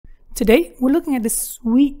Today, we're looking at this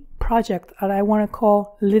sweet project that I want to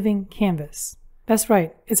call Living Canvas. That's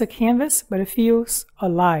right, it's a canvas, but it feels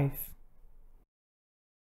alive.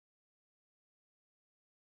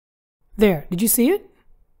 There, did you see it?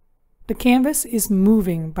 The canvas is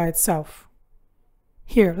moving by itself.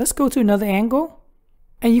 Here, let's go to another angle,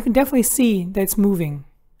 and you can definitely see that it's moving.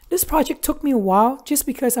 This project took me a while just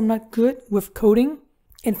because I'm not good with coding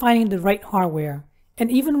and finding the right hardware. And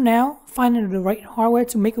even now, finding the right hardware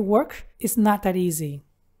to make it work is not that easy.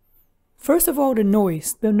 First of all, the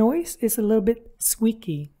noise. The noise is a little bit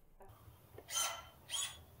squeaky.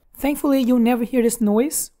 Thankfully, you'll never hear this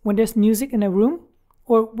noise when there's music in a room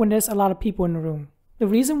or when there's a lot of people in the room. The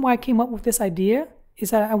reason why I came up with this idea is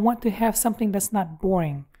that I want to have something that's not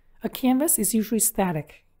boring. A canvas is usually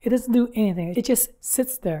static. It doesn't do anything. It just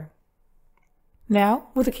sits there. Now,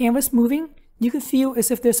 with the canvas moving, you can feel as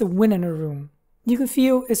if there's a wind in the room. You can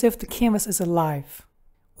feel as if the canvas is alive.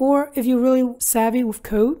 Or if you're really savvy with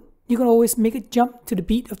code, you can always make it jump to the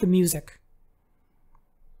beat of the music.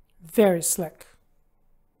 Very slick.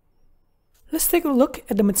 Let's take a look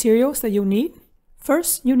at the materials that you'll need.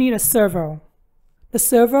 First, you need a servo. The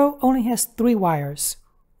servo only has 3 wires.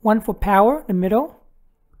 One for power, the middle.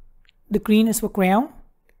 The green is for ground.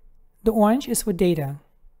 The orange is for data.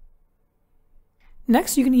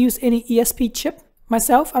 Next, you can use any ESP chip.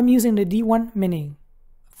 Myself, I'm using the D1 Mini.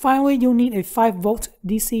 Finally, you'll need a 5-volt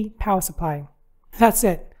DC power supply. That's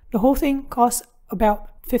it. The whole thing costs about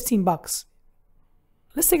 15 bucks.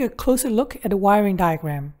 Let's take a closer look at the wiring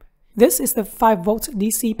diagram. This is the 5-volt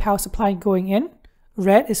DC power supply going in.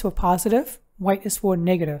 Red is for positive, white is for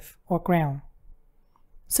negative or ground.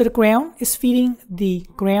 So the ground is feeding the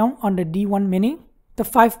ground on the D1 Mini. The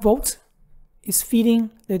 5 volts is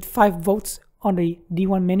feeding the 5 volts on the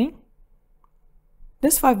D1 Mini.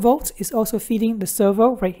 This 5 volts is also feeding the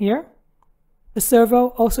servo right here. The servo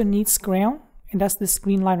also needs ground, and that's this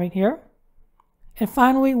green line right here. And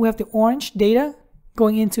finally, we have the orange data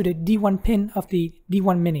going into the D1 pin of the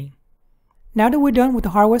D1 Mini. Now that we're done with the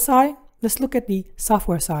hardware side, let's look at the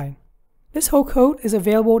software side. This whole code is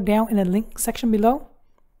available down in the link section below.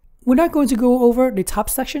 We're not going to go over the top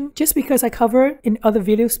section just because I covered it in other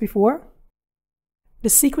videos before. The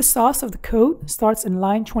secret sauce of the code starts in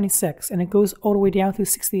line 26 and it goes all the way down to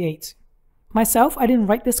 68. Myself, I didn't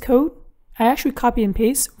write this code. I actually copy and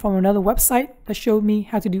paste from another website that showed me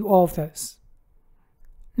how to do all of this.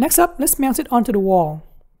 Next up, let's mount it onto the wall.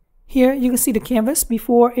 Here you can see the canvas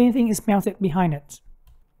before anything is mounted behind it.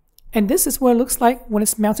 And this is what it looks like when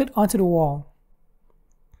it's mounted onto the wall.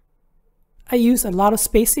 I use a lot of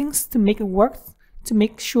spacings to make it work, to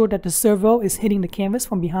make sure that the servo is hitting the canvas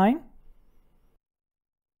from behind.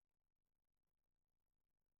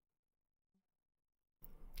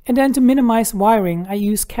 And then to minimize wiring, I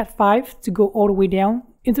use Cat5 to go all the way down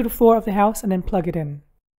into the floor of the house and then plug it in.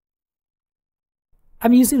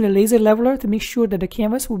 I'm using the laser leveler to make sure that the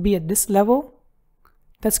canvas will be at this level.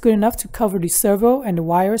 That's good enough to cover the servo and the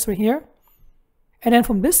wires right here. And then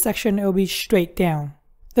from this section, it will be straight down.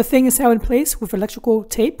 The thing is held in place with electrical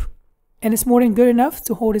tape, and it's more than good enough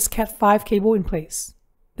to hold this Cat5 cable in place.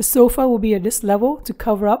 The sofa will be at this level to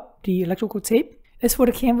cover up the electrical tape. As for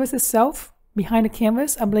the canvas itself, behind the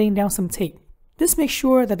canvas, I'm laying down some tape. This makes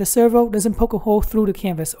sure that the servo doesn't poke a hole through the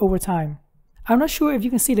canvas over time. I'm not sure if you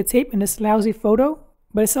can see the tape in this lousy photo,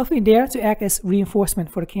 but it's definitely there to act as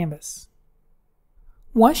reinforcement for the canvas.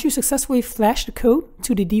 Once you successfully flash the code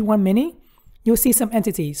to the D1 Mini, you'll see some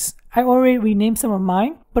entities. I already renamed some of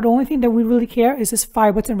mine, but the only thing that we really care is this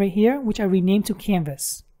fire button right here, which I renamed to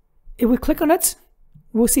Canvas. If we click on it,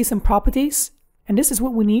 we'll see some properties, and this is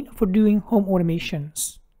what we need for doing home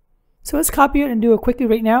automations. So let's copy it and do it quickly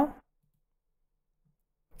right now.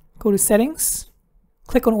 Go to Settings,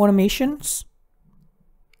 click on Automations,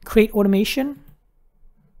 Create Automation,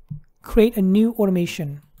 create a new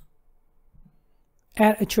automation.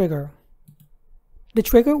 Add a trigger. The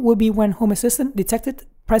trigger will be when Home Assistant detected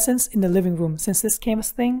presence in the living room, since this canvas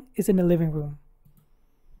thing is in the living room.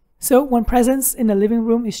 So when presence in the living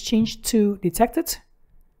room is changed to detected,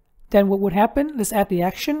 then what would happen? Let's add the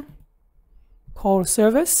action. Call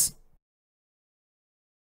service.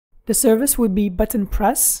 The service would be button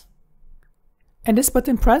press. And this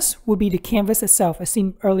button press will be the canvas itself, as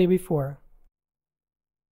seen earlier before.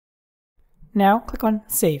 Now click on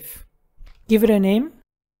Save. Give it a name.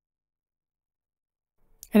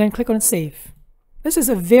 And then click on Save. This is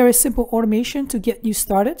a very simple automation to get you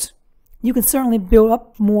started. You can certainly build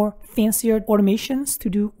up more fancier automations to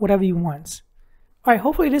do whatever you want. Alright,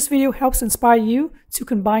 hopefully this video helps inspire you to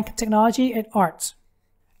combine technology and art.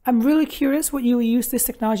 I'm really curious what you will use this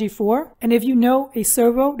technology for, and if you know a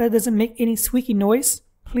servo that doesn't make any squeaky noise,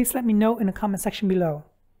 please let me know in the comment section below.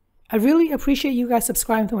 I really appreciate you guys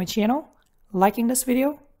subscribing to my channel, liking this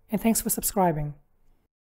video, and thanks for subscribing.